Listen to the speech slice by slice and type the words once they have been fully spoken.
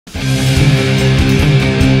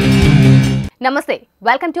నమస్తే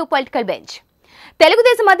welcome to political bench.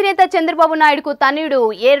 Telugu Desam అధినేత చంద్రబాబు నాయుడుకు తనయుడు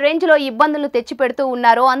ఏ రేంజ్లో ఇబ్బందులు తెచ్చిపెడుతూ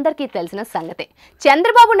ఉన్నారో అందరికీ తెలిసిన సంగతే.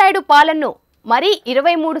 చంద్రబాబు నాయుడు పాలనను మరి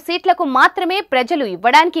 23 సీట్లకు మాత్రమే ప్రజలు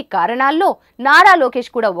ఇవ్వడానికి కారణాల్లో నారా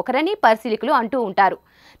లోకేష్ కూడా ఒకరని పరిశీలకులు అంటూ ఉంటారు.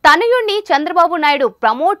 తనయుణ్ణి చంద్రబాబు నాయుడు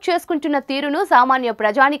ప్రమోట్ చేసుకుంటున్న తీరును సామాన్య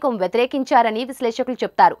ప్రజానికం వ్యతిరేకించారని విశ్లేషకులు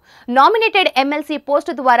చెప్తారు. నామినేటెడ్ ఎమ్మెల్సీ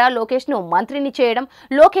పోస్టు ద్వారా లోకేష్ ను మంత్రిని చేయడం,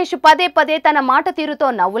 లోకేష్ పదే పదే తన మాట తీరుతో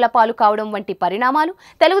నవ్వుల పాలు కావడం వంటి పరిణామాలు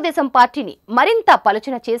తెలుగుదేశం పార్టీని మరింత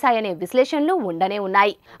పలుచన చేశాయనే విశ్లేషణలు ఉండనే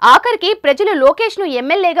ఉన్నాయి. ఆఖరికి ప్రజలు లోకేష్ ను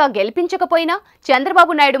ఎమ్మెల్యేగా గెలిపించకపోయినా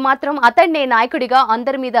చంద్రబాబు నాయుడు మాత్రం అతన్నే నాయకుడిగా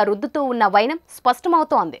అందరి మీద రుద్దుతూ ఉన్న వైనం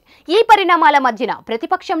స్పష్టమవుతోంది. ఈ పరిణామాల మధ్యన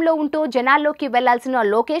ప్రతిపక్షంలో ఉంటూ జనాల్లోకి వెళ్లాల్సిన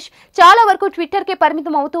లోకేష్ చాలా వరకు ట్విట్టర్ కే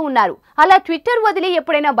పరిమితం అవుతూ ఉన్నారు. అలా ట్విట్టర్ వదిలి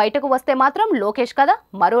ఎప్పుడైనా బయటకు వస్తే మాత్రం లోకేష్ కదా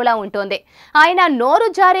మరోలా ఉంటోంది. ఆయన నోరు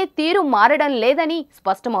జారే తీరు మారడం లేదని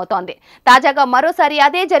స్పష్టమవుతోంది. తాజాగా మరోసారి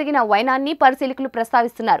అదే జరిగిన వైనాన్ని పరిశీలకులు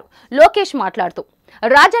ప్రస్తావిస్తున్నారు. లోకేష్ మాట్లాడుతూ,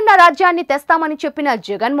 రాజన్న రాజ్యాన్ని తెస్తామని చెప్పిన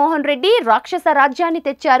జగన్మోహన్ రెడ్డి రాక్షస రాజ్యాన్ని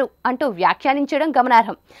తెచ్చారు అంటూ వ్యాఖ్యానించడం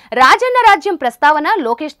గమనార్హం. రాజన్న రాజ్యం ప్రస్తావన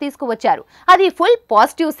లోకేష్ తీసుకువచ్చారు. అది ఫుల్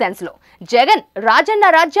పాజిటివ్ సెన్స్ లో. జగన్ రాజన్న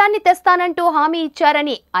రాజ్యాన్ని తెస్తానంటూ హామీ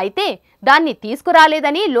ఇచ్చారని, అయితే దాన్ని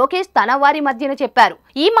తీసుకురాలేదని లోకేష్ తన వారి మధ్యన చెప్పారు.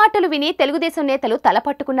 ఈ మాటలు విని తెలుగుదేశం నేతలు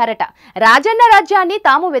తలపట్టుకున్నారట. రాజన్న రాజ్యాన్ని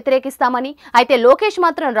తాము వ్యతిరేకిస్తామని, అయితే లోకేష్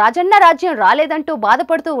మాత్రం రాజన్న రాజ్యం రాలేదంటూ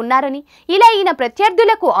బాధపడుతూ ఉన్నారని, ఇలా ఈయన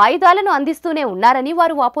ప్రత్యర్థులకు ఆయుధాలను అందిస్తూనే ఉన్నారని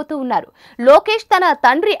వారు వాపోతూ ఉన్నారు. లోకేష్ తన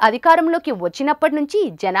తండ్రి అధికారంలోకి వచ్చినప్పటి నుంచి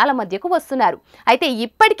జనాల మధ్యకు వస్తున్నారు. అయితే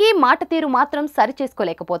ఇప్పటికీ మాట తీరు మాత్రం సరి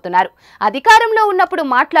చేసుకోలేకపోతున్నారు. అధికారంలో ఉన్నప్పుడు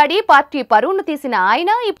మాట్లాడి పార్టీ పరువును తీసిన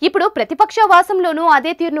ఆయన ఇప్పుడు ప్రతిపక్ష వాసంలోనూ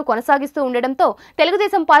అదే తీరును కొనసాగిస్తూ ఉండడంతో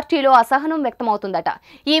తెలుగుదేశం పార్టీలో అసహనం వ్యక్తమవుతుందట.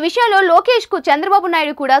 ఈ విషయంలో లోకేష్ కు చంద్రబాబు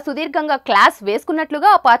నాయుడు కూడా సుదీర్ఘంగా క్లాస్ వేసుకున్నట్లుగా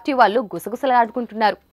ఆ పార్టీ వాళ్ళు గుసగుసలాడుకుంటున్నారు.